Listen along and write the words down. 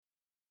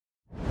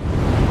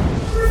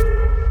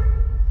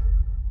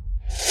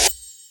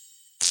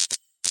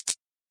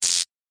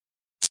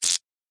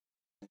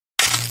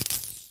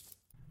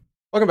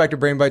Welcome back to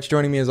Brain Bites.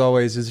 Joining me as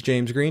always is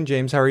James Green.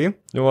 James, how are you?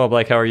 Doing well,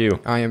 Blake. How are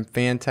you? I am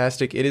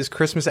fantastic. It is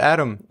Christmas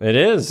Adam. It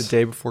is. The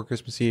day before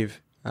Christmas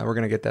Eve. We're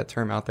going to get that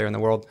term out there in the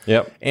world.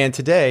 Yep. And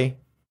today,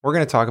 we're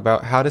going to talk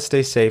about how to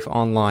stay safe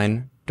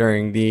online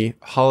during the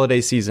holiday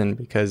season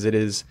because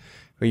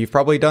you've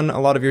probably done a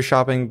lot of your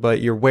shopping,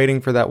 but you're waiting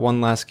for that one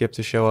last gift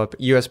to show up.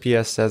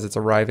 USPS says it's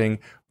arriving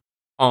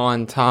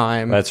on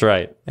time. That's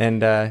right.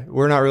 And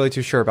we're not really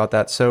too sure about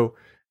that. So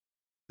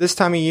this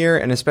time of year,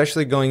 and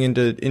especially going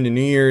into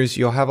New Year's,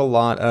 you'll have a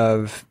lot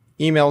of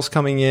emails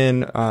coming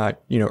in,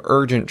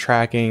 urgent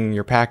tracking,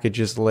 your package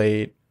is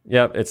late.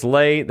 Yep, it's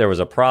late. There was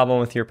a problem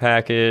with your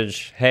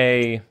package.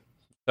 Hey,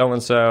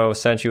 so-and-so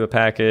sent you a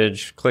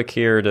package. Click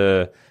here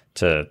to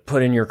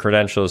put in your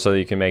credentials so that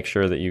you can make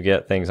sure that you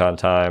get things on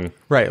time.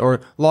 Right, or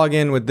log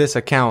in with this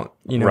account,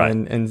 Right.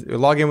 and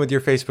log in with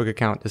your Facebook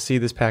account to see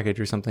this package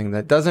or something.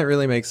 That doesn't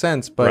really make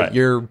sense, but Right.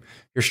 you're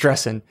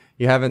stressing.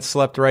 You haven't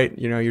slept right.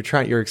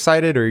 You're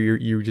excited, or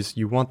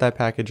you want that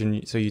package,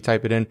 and so you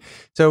type it in.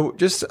 So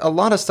just a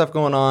lot of stuff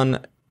going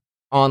on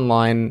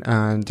online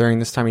during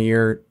this time of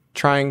year,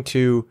 trying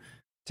to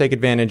take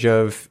advantage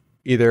of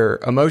either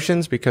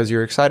emotions because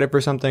you're excited for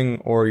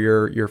something, or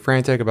you're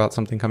frantic about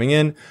something coming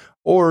in,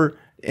 or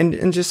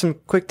and just some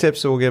quick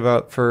tips that we'll give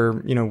out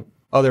for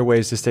other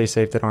ways to stay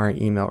safe that aren't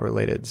email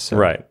related. So.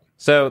 Right.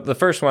 So the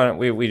first one,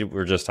 we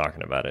were just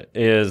talking about it,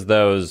 is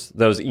those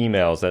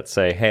emails that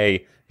say,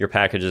 hey, your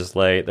package is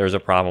late. There's a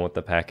problem with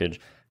the package.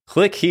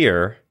 Click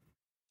here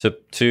to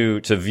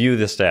view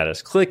the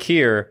status. Click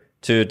here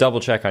to double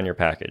check on your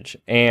package.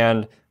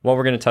 And what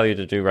we're going to tell you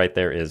to do right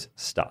there is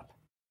stop,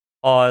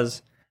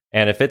 pause.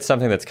 And if it's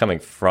something that's coming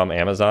from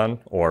Amazon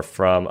or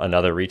from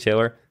another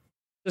retailer,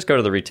 just go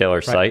to the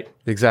retailer site.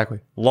 Exactly.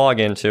 Log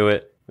into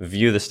it,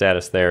 view the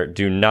status there.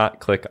 Do not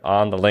click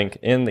on the link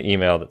in the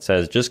email that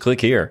says just click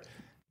here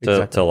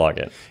to log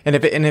in. And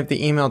if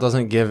the email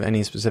doesn't give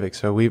any specifics,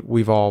 so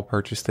we've all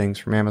purchased things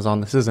from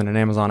Amazon. This isn't an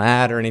Amazon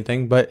ad or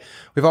anything, but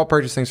we've all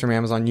purchased things from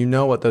Amazon. You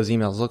know what those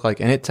emails look like,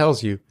 and it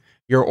tells you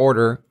your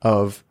order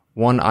of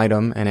one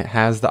item, and it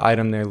has the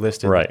item there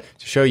listed Right.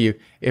 to show you.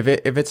 If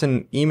it's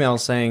an email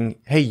saying,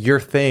 hey, your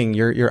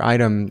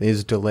item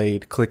is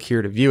delayed, click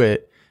here to view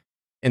it,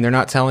 and they're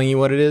not telling you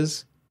what it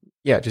is,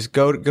 yeah, just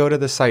go to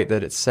the site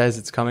that it says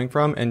it's coming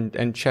from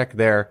and check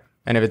there.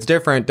 And if it's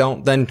different,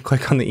 don't then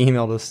click on the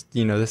email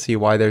to see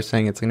why they're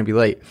saying it's going to be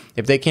late.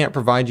 If they can't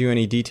provide you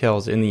any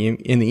details in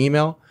the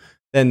email,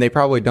 then they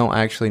probably don't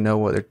actually know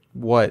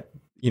what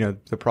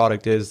the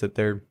product is that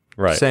they're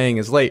Right. saying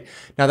is late.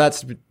 Now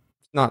that's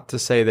not to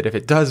say that if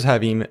it does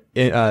have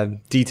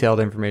detailed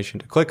information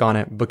to click on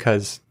it,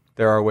 because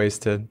there are ways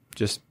to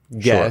just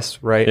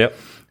guess, right? Yep.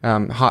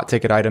 Hot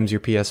ticket items,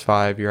 your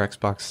PS5, your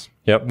Xbox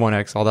Yep. One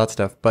X, all that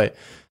stuff. But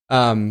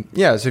so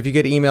if you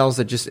get emails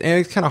that and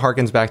it kind of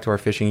harkens back to our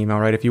phishing email,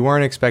 right? If you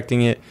weren't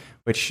expecting it,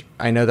 which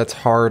I know that's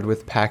hard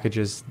with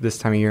packages this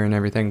time of year and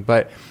everything,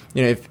 but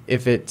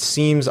if it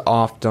seems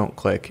off, don't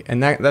click.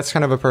 And that's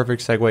kind of a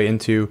perfect segue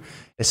into,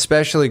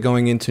 especially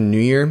going into New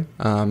Year.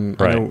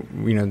 Right. I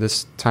know,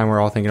 this time we're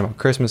all thinking about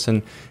Christmas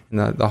and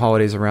the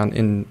holidays around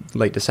in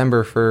late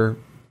December for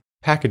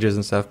packages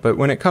and stuff. But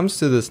when it comes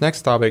to this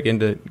next topic,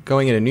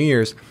 going into New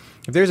Year's,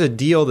 if there's a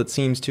deal that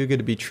seems too good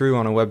to be true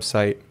on a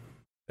website,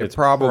 It's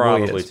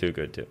probably is. too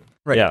good to.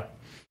 Right. Yeah.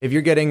 If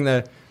you're getting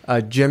the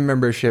gym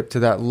membership to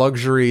that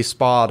luxury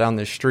spa down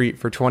the street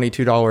for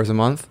 $22 a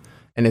month,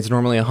 and it's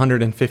normally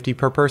 $150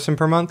 per person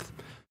per month,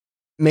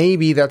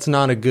 maybe that's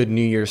not a good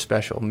New Year's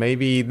special.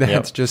 Maybe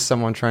that's just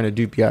someone trying to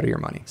dupe you out of your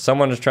money.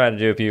 Someone is trying to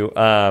dupe you.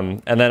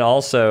 And then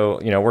also,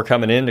 we're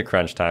coming into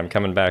crunch time,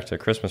 coming back to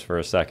Christmas for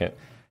a second.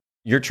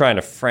 You're trying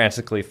to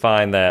frantically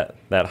find that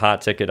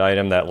hot ticket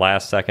item, that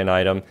last second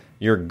item.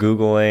 You're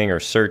Googling or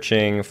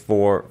searching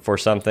for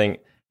something.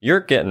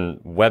 You're getting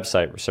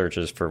website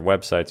searches for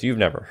websites you've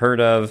never heard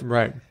of.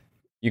 Right.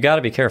 You got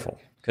to be careful,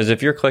 because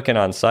if you're clicking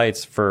on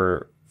sites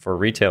for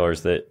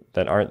retailers that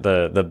aren't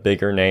the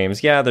bigger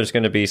names, there's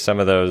going to be some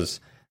of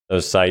those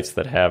sites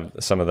that have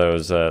some of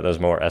those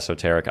more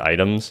esoteric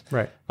items.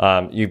 Right.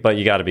 But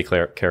you got to be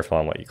careful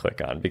on what you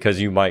click on,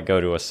 because you might go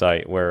to a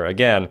site where,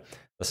 again,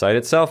 the site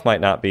itself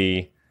might not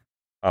be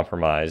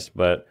compromised,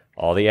 but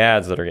all the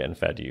ads that are getting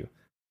fed to you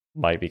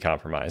might be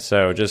compromised.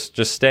 So just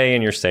stay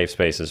in your safe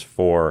spaces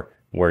for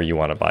where you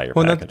want to buy your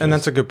packages. And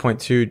that's a good point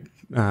too,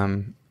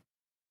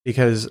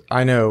 because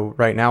I know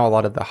right now a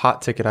lot of the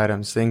hot ticket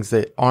items, things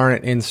that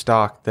aren't in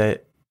stock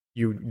that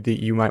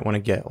you might want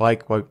to get,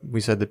 like what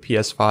we said, the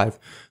PS5.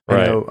 Right.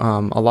 I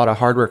know a lot of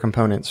hardware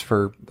components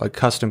for like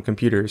custom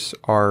computers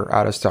are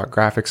out of stock,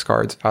 graphics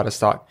cards out of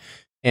stock,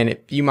 and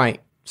you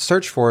might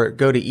search for it,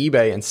 go to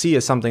eBay and see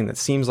something that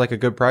seems like a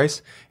good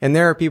price. And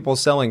there are people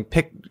selling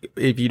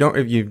if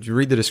you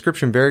read the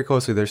description very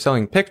closely, they're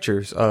selling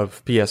pictures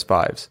of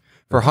PS5s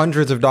for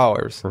hundreds of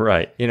dollars.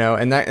 Right.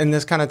 And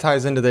this kind of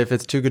ties into if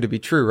it's too good to be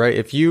true, right?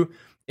 If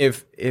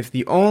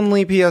the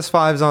only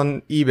PS5s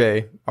on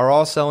eBay are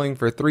all selling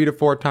for 3 to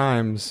 4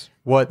 times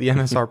what the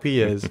MSRP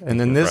is, and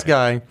then this Right.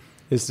 guy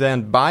is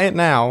saying buy it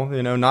now,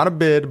 not a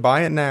bid,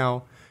 buy it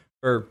now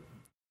for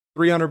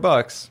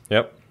 $300.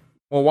 Yep.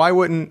 Well, why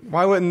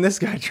wouldn't this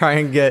guy try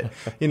and get,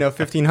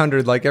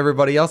 1,500 like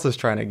everybody else is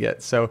trying to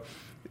get? So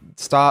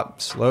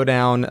stop, slow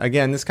down.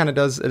 Again, this kind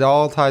of it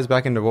all ties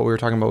back into what we were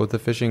talking about with the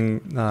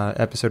phishing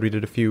episode we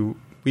did a few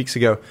weeks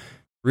ago.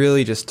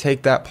 Really just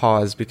take that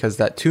pause, because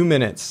that 2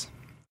 minutes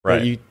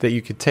that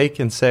you could take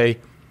and say,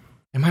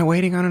 am I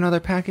waiting on another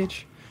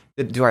package?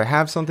 Do I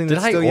have something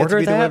that's still yet to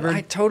be delivered?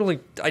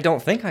 I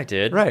don't think I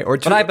did. Right.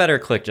 But I better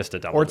click just to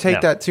double. Or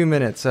take that 2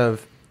 minutes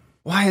of,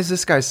 why is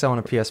this guy selling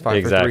a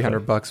PS5 for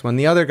 $300 when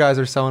the other guys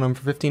are selling them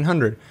for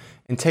 $1,500?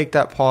 And take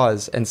that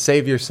pause and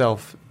save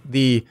yourself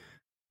the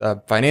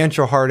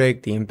financial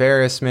heartache, the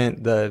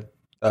embarrassment, the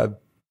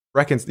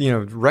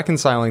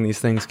reconciling these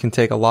things can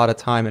take a lot of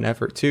time and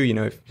effort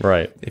too.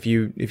 If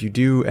you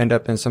do end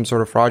up in some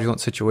sort of fraudulent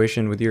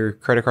situation with your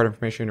credit card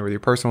information or with your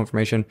personal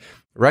information,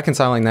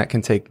 reconciling that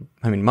can take,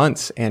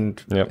 months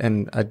and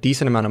a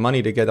decent amount of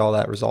money to get all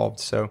that resolved.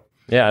 So.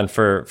 Yeah, and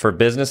for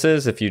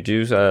businesses, if you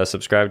do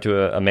subscribe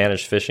to a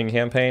managed phishing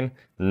campaign,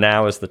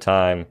 now is the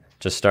time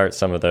to start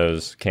some of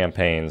those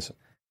campaigns.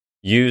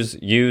 Use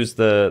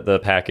the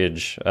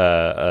package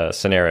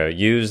scenario.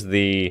 Use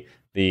the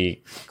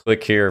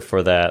click here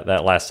for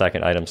that last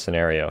second item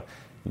scenario.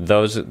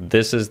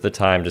 This is the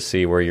time to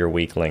see where your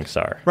weak links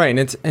are. Right,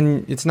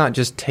 and it's not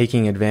just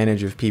taking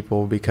advantage of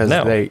people because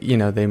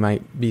they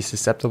might be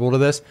susceptible to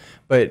this,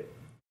 but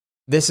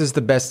this is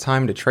the best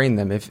time to train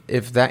them.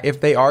 If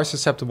they are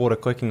susceptible to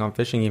clicking on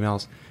phishing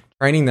emails,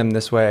 training them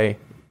this way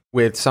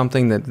with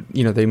something that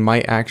they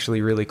might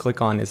actually really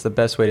click on is the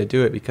best way to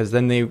do it, because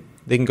then they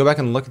can go back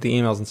and look at the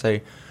emails and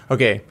say,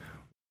 okay,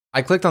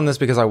 I clicked on this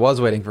because I was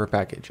waiting for a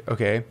package.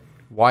 Okay,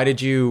 why did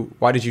you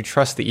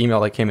trust the email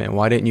that came in?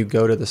 Why didn't you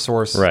go to the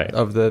source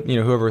of the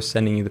whoever was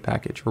sending you the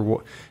package?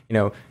 Or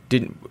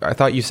I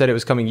thought you said it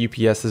was coming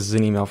UPS. This is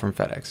an email from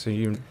FedEx.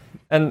 So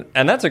And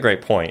that's a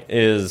great point.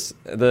 Is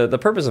the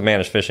purpose of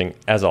managed phishing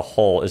as a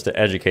whole is to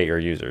educate your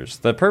users.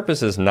 The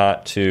purpose is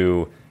not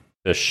to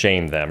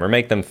shame them or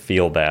make them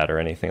feel bad or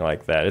anything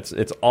like that.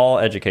 It's all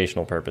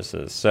educational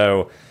purposes.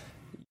 So,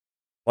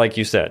 like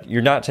you said,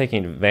 you're not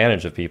taking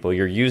advantage of people.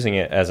 You're using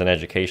it as an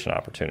education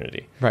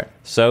opportunity, right?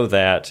 So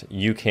that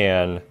you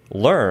can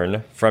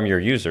learn from your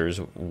users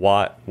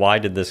why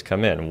did this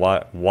come in?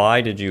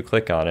 Why did you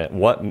click on it?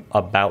 What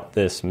about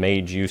this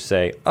made you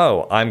say,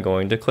 "Oh, I'm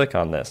going to click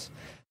on this"?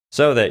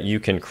 So that you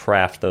can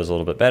craft those a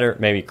little bit better,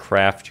 maybe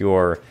craft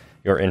your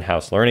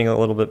in-house learning a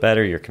little bit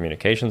better, your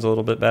communications a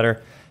little bit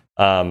better.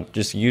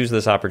 Just use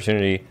this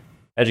opportunity,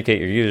 educate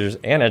your users,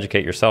 and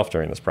educate yourself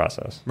during this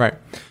process. Right.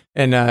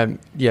 And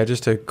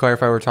just to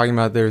clarify what we're talking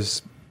about,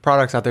 there's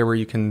products out there where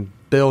you can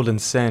build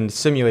and send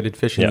simulated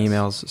phishing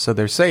emails, so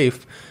they're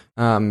safe,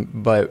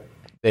 but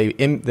they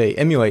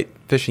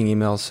emulate phishing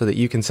emails so that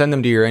you can send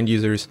them to your end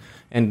users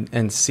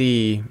and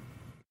see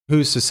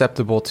who's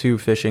susceptible to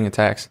phishing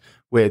attacks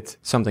with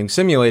something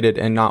simulated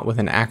and not with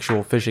an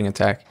actual phishing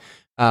attack.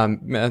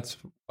 That's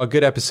a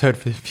good episode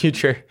for the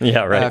future.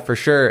 Yeah, right. For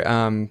sure.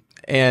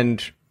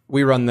 And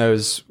we run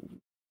those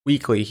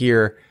weekly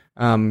here.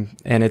 And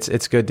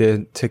it's good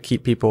to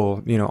keep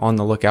people, on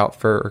the lookout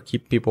for, or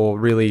keep people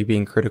really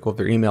being critical of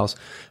their emails.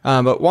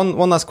 But one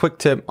last quick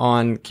tip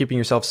on keeping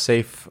yourself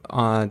safe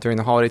during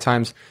the holiday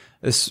times.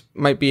 This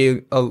might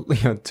be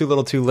too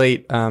little too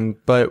late.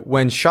 But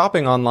when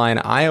shopping online,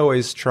 I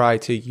always try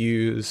to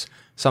use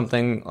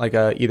something like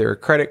either a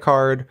credit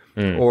card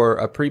or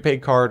a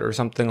prepaid card or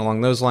something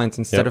along those lines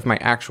instead of my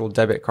actual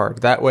debit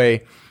card. That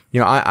way,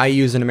 I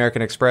use an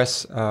American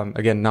Express.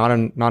 Again, not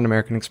an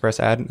American Express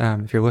ad.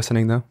 If you're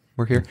listening, though,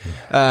 we're here.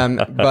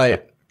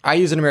 But I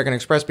use an American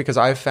Express because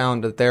I've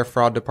found that their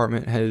fraud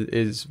department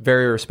is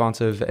very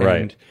responsive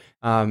and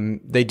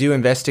they do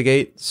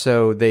investigate.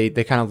 So they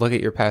kind of look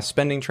at your past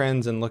spending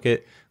trends and look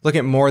at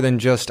more than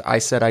just I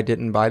said I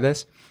didn't buy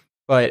this.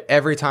 But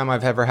every time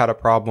I've ever had a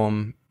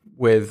problem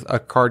with a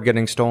card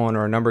getting stolen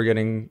or a number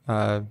getting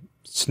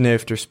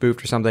sniffed or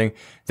spoofed or something,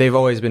 they've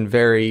always been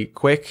very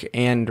quick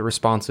and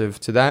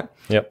responsive to that.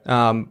 Yep.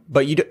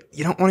 But you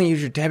don't want to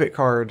use your debit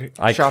card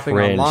shopping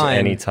online. I cringe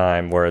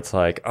anytime where it's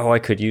like, oh, I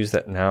could use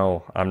that.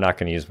 No, I'm not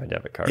going to use my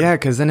debit card. Yeah,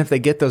 because then if they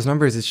get those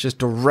numbers, it's just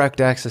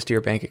direct access to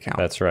your bank account.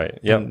 That's right.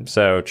 Yep.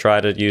 So try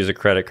to use a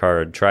credit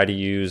card. Try to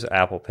use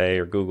Apple Pay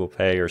or Google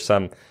Pay or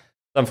some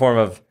form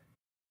of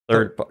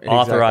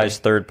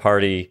authorized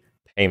third-party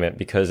payment,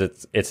 because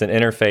it's an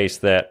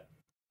interface that,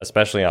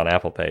 especially on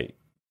Apple Pay,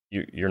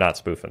 you're not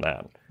spoofing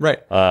that, right?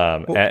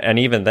 And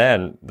even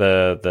then,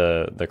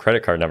 the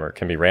credit card number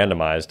can be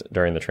randomized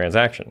during the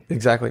transaction.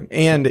 Exactly.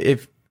 And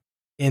if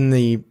in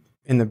the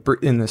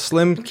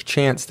slim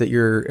chance that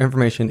your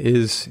information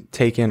is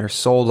taken or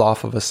sold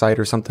off of a site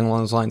or something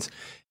along those lines,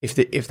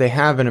 if they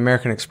have an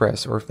American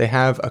Express or if they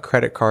have a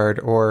credit card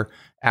or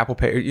Apple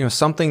Pay,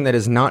 something that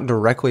is not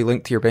directly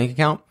linked to your bank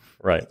account.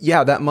 Right.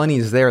 Yeah, that money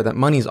is there. That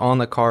money's on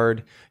the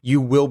card. You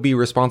will be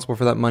responsible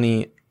for that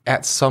money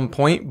at some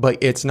point, but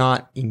it's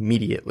not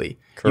immediately.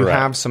 Correct. You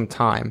have some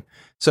time.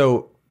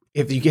 So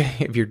if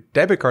your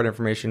debit card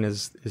information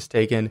is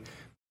taken,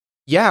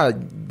 yeah,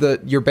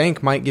 your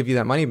bank might give you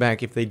that money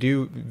back if they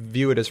do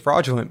view it as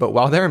fraudulent, but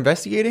while they're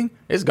investigating,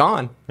 it's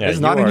gone. Yeah, it's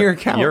not in your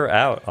account. You're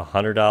out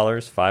 $100,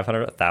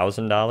 $500,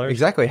 $1,000.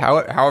 Exactly.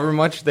 However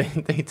much they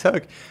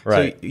took.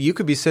 Right. So you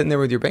could be sitting there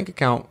with your bank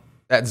account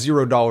at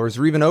 $0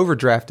 or even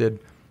overdrafted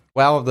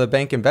while the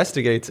bank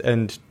investigates,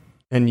 and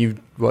you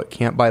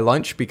can't buy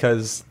lunch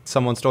because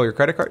someone stole your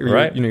credit card, or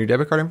right. your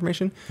debit card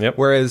information. Yep.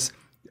 Whereas,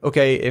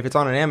 okay, if it's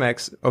on an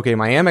Amex, okay,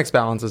 my Amex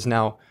balance is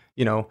now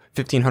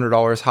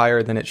 $1,500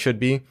 higher than it should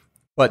be,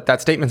 but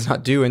that statement's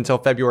not due until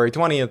February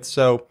 20th.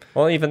 So,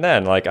 well, even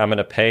then, like, I'm going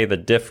to pay the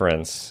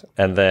difference,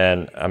 and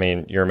then, I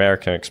mean, your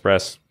American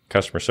Express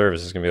customer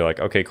service is going to be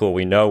like, okay, cool,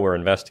 we know we're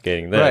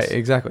investigating this. Right,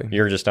 exactly.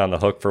 You're just on the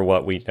hook for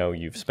what we know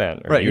you've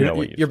spent. Or right, you know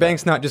what you've your spent.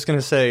 bank's not just going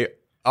to say,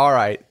 all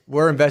right,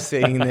 we're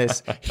investigating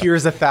this.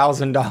 Here's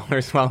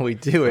 $1,000 while we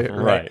do it.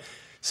 Right.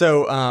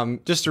 So,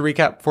 just to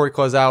recap before we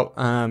close out,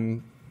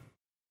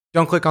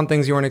 don't click on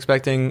things you weren't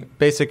expecting.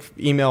 Basic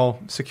email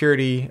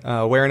security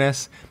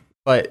awareness,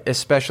 but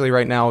especially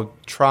right now,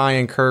 try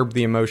and curb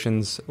the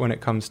emotions when it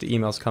comes to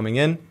emails coming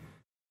in.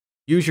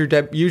 Use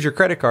your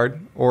credit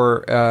card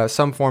or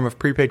some form of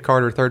prepaid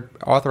card or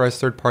authorized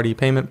third-party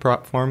payment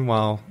platform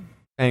while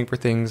paying for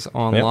things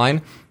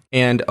online,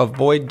 and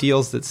avoid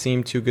deals that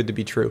seem too good to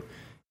be true.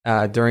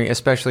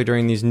 Especially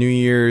during these New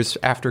Year's,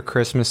 after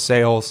Christmas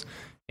sales.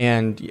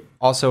 And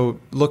also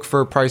look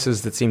for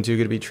prices that seem too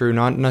good to be true,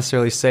 not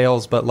necessarily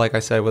sales, but like I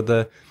said, with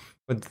the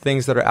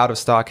things that are out of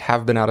stock,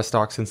 have been out of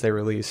stock since they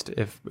released.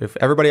 If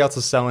everybody else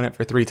is selling it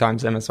for 3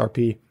 times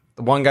MSRP,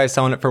 the one guy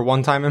selling it for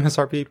 1 time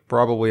MSRP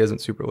probably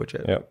isn't super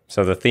legit. Yep.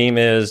 So the theme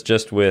is,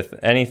 just with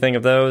anything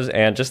of those,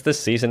 and just this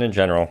season in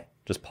general,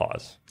 just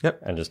pause. Yep.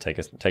 And just take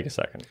a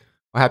second.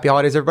 Well, happy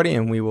holidays, everybody,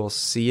 and we will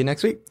see you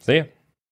next week. See ya.